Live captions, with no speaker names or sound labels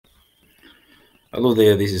Hello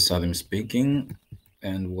there, this is Salim speaking,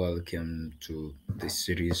 and welcome to this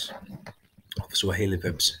series of Swahili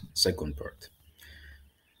Verbs, second part.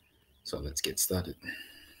 So let's get started.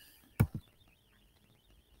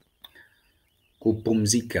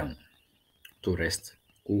 Kupumzika, to rest.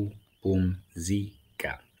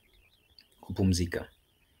 Kupumzika. Kupumzika,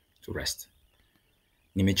 to rest.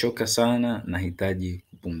 Nimechoka sana, nahitaji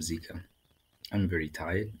kupumzika. I'm very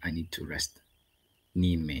tired, I need to rest.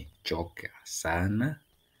 Nimechoka sana,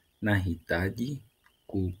 nahitaji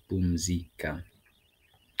kupumzika.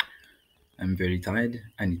 I'm very tired,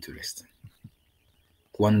 I need to rest.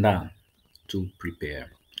 Kuandaa, to prepare.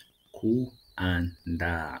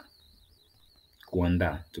 Kuandaa.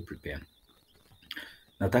 Kuandaa, to prepare.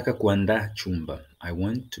 Nataka kuandaa chumba. I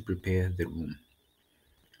want to prepare the room.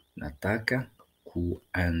 Nataka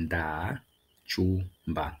kuandaa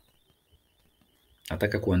chumba.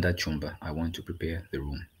 Nataka kuandaa chumba. I want to prepare the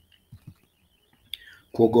room.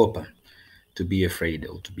 Kuogopa, to be afraid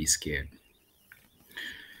or to be scared.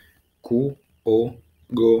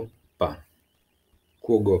 Kuogopa.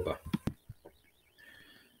 Kuogopa.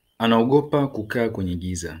 Anaogopa kukaa kwenye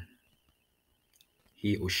giza.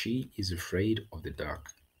 He or she is afraid of the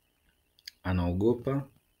dark. Anaogopa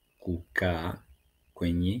kukaa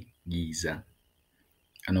kwenye giza.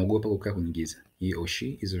 Anaogopa kukaa kwenye giza. He or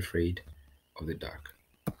she is afraid of the dark.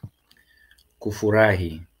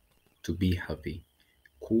 Kufurahi, to be happy.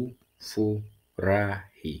 Kufurahi.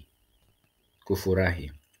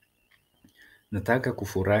 Kufurahi. Nataka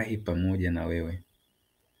kufurahi pamoja na wewe.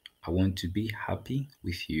 I want to be happy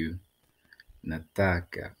with you.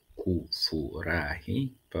 Nataka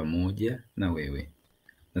kufurahi pamoja na wewe.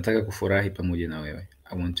 Nataka kufurahi pamoja na wewe.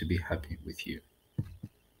 I want to be happy with you.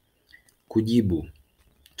 Kujibu,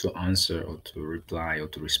 to answer or to reply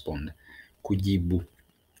or to respond. Kujibu.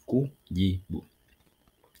 Kujibu.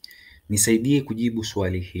 Nisaidie kujibu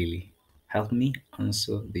swali hili. Help me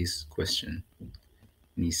answer this question.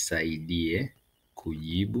 Nisaidie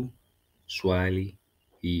kujibu swali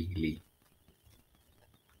hili.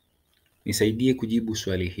 Nisaidie kujibu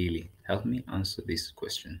swali hili. Help me answer this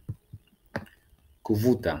question.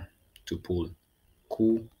 Kuvuta, to pull.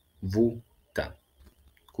 Kuvuta.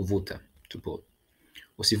 Kuvuta, to pull.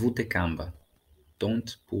 Usivute kamba.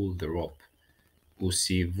 Don't pull the rope.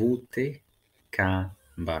 Usivute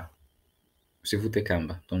kamba. Usivute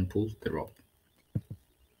kamba. Don't pull the rope.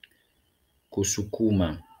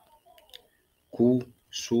 Kusukuma.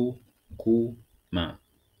 Kusukuma,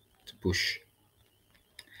 to push.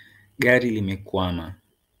 Gari limekwama.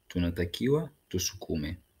 Tunatakiwa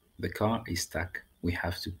tusukume. The car is stuck. We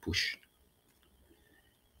have to push.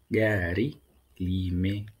 Gari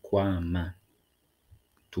limekwama.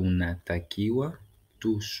 Tunatakiwa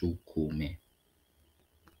tusukume.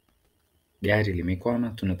 Gari limekwama.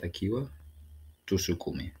 Tunatakiwa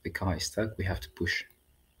tusukume. The car is stuck. We have to push.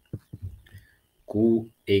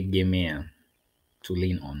 Kuegemea, to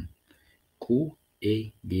lean on.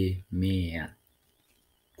 Kuegemea.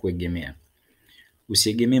 Kuegemea.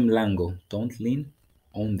 Usiegemee mlango. Don't lean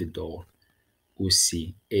on the door.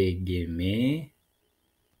 Usiegemee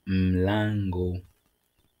mlango.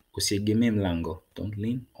 Usiegemee mlango. Don't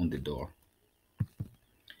lean on the door.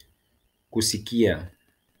 Kusikia,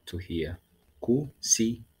 to hear.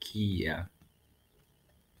 Kusikia.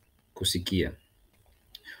 Kusikia.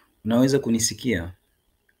 Unaweza kunisikia?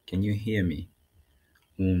 Can you hear me?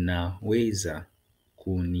 Unaweza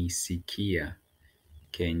kunisikia?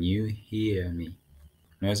 Can you hear me?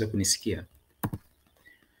 Unaweza kunisikia?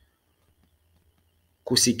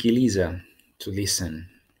 Kusikiliza, to listen.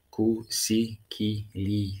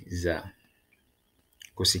 Kusikiliza.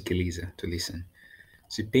 Kusikiliza, to listen.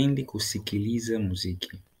 Sipendi kusikiliza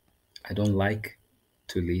muziki. I don't like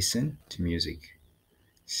to listen to music.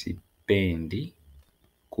 Sipendi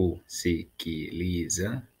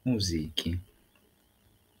kusikiliza muziki.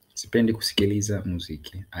 Sipendi kusikiliza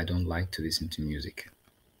muziki. I don't like to listen to music.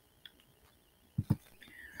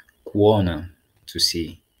 Kuona, to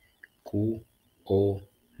see.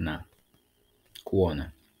 Kuona.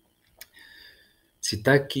 Kuona.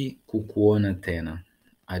 Sitaki kukuona tena.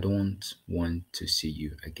 I don't want to see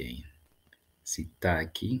you again.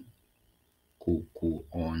 Sitaki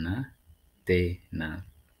kukuona tena.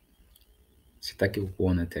 Sitaki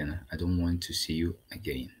kukuona tena. I don't want to see you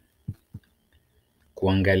again.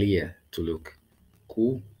 Kuangalia, to look.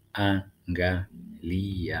 Kuangalia.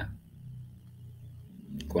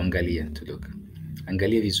 Kuangalia, to look.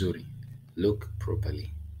 Angalia vizuri. Look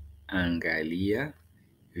properly. Angalia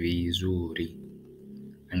vizuri.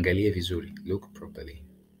 Angalia vizuri. Look properly.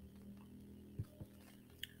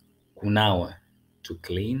 Kunawa, to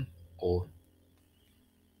clean or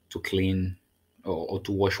to clean or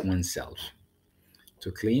to wash oneself.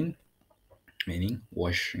 To clean, meaning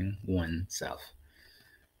washing oneself.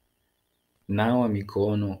 Nawa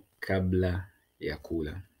mikono kabla ya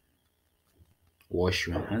kula. Wash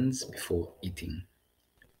your hands before eating.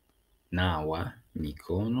 Nawa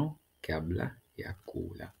mikono kabla ya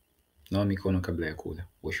kula. Nawa mikono kabla ya kula.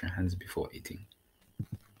 Wash your hands before eating.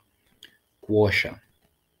 Kuosha,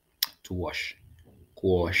 to wash.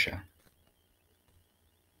 Kuosha,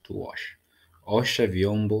 to wash. Osha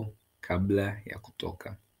vyombo kabla ya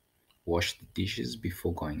kutoka. Wash the dishes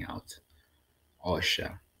before going out.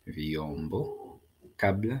 Osha vyombo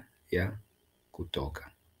kabla ya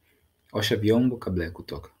kutoka. Osha vyombo kabla ya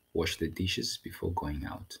kutoka. Wash the dishes before going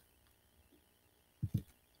out.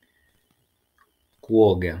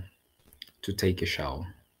 Kuoga, to take a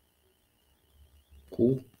shower.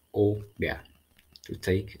 Kuoga, to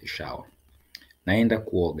take a shower. Naenda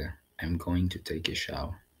kuoga, I'm going to take a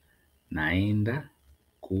shower. Naenda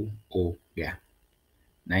kuoga.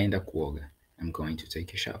 Naenda kuoga, I'm going to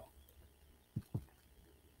take a shower.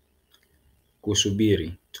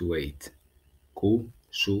 Kusubiri, to wait.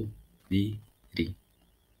 Kusubiri.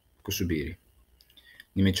 Kusubiri.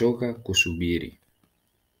 Nimechoka kusubiri.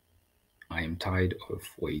 I am tired of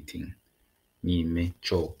waiting.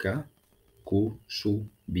 Nimechoka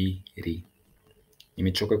kusubiri.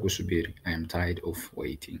 Nimechoka kusubiri. I am tired of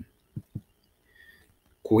waiting.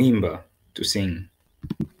 Kuimba, to sing.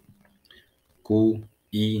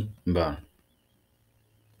 Kuimba.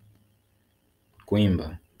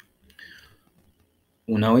 Kuimba.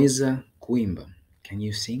 Unaweza kuimba. Can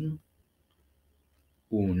you sing?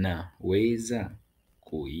 Unaweza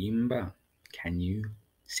kuimba. Can you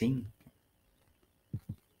sing?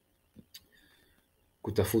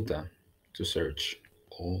 Kutafuta, to search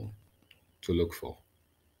or to look for.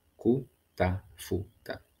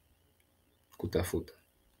 Kutafuta. Kutafuta.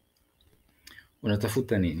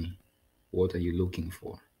 Unatafuta nini? What are you looking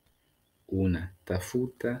for?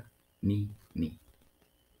 Unatafuta nini?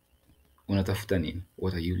 Unatafuta nini?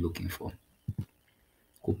 What are you looking for?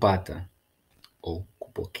 Kupata or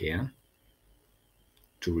kupokea,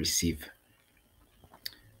 to receive.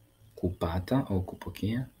 Kupata or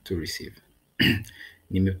kupokea, to receive.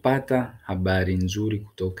 Nimepata habari nzuri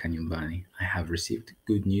kutoka nyumbani. I have received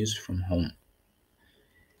good news from home.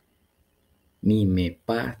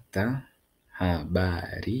 Nimepata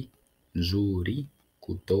habari nzuri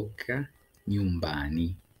kutoka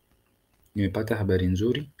nyumbani. Nimepata habari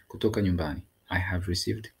nzuri kutoka nyumbani. I have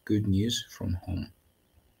received good news from home.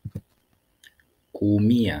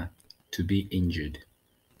 Kuumia, to be injured.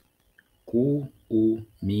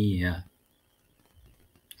 Kuumia.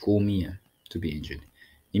 Kuumia, to be injured.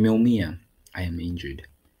 Nimeumia, I am injured.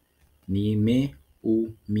 Nimeumia.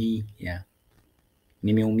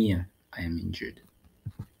 Nimeumia, I am injured.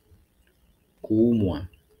 Kuumwa,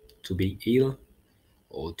 to be ill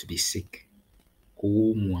or to be sick.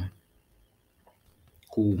 Kuumwa.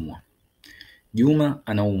 Kuumwa. Juma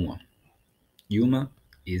anaumwa. Juma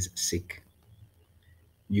is sick.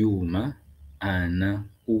 Juma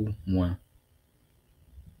anaumwa.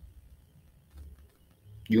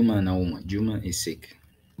 Juma anaumwa. Juma is sick.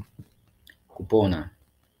 Kupona,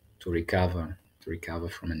 to recover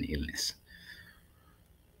from an illness.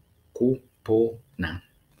 Kupona.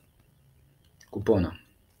 Kupona.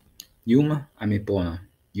 Juma amepona.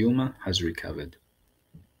 Juma has recovered.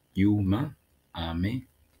 Juma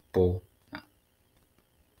amepona.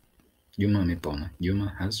 Juma amepona. Juma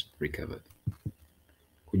has recovered.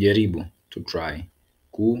 Kujaribu, to try.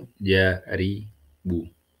 Kujaribu.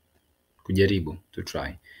 Kujaribu, to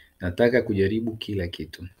try. Nataka kujaribu kila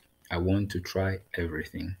kitu. I want to try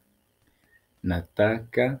everything.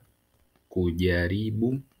 Nataka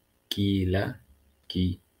kujaribu kila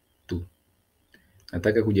kitu.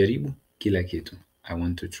 Nataka kujaribu kila kitu. I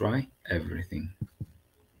want to try everything.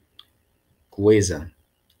 Kuweza,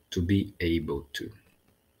 to be able to.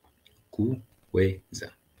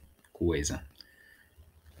 Kuweza. Kuweza.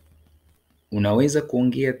 Unaweza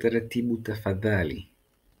kuongea taratibu tafadhali?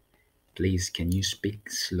 Please, can you speak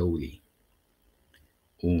slowly?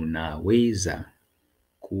 Unaweza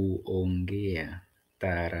kuongea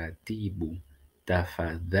taratibu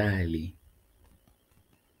tafadhali?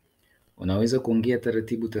 Unaweza kuongea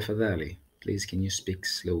taratibu tafadhali? Please, can you speak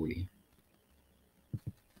slowly?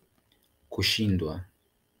 Kushindwa,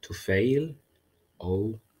 to fail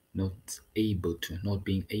or not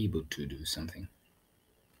being able to do something.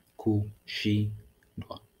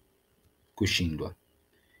 Kushindwa. Kushindwa.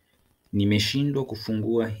 Nimeshindwa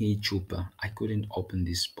kufungua hii chupa. I couldn't open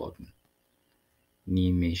this bottle.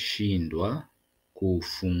 Nimeshindwa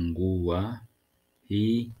kufungua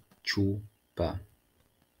hii chupa.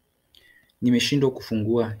 Nimeshindwa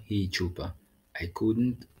kufungua hii chupa. I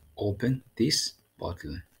couldn't open this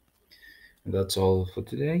bottle. That's all for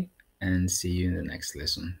today, and see you in the next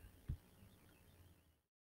lesson.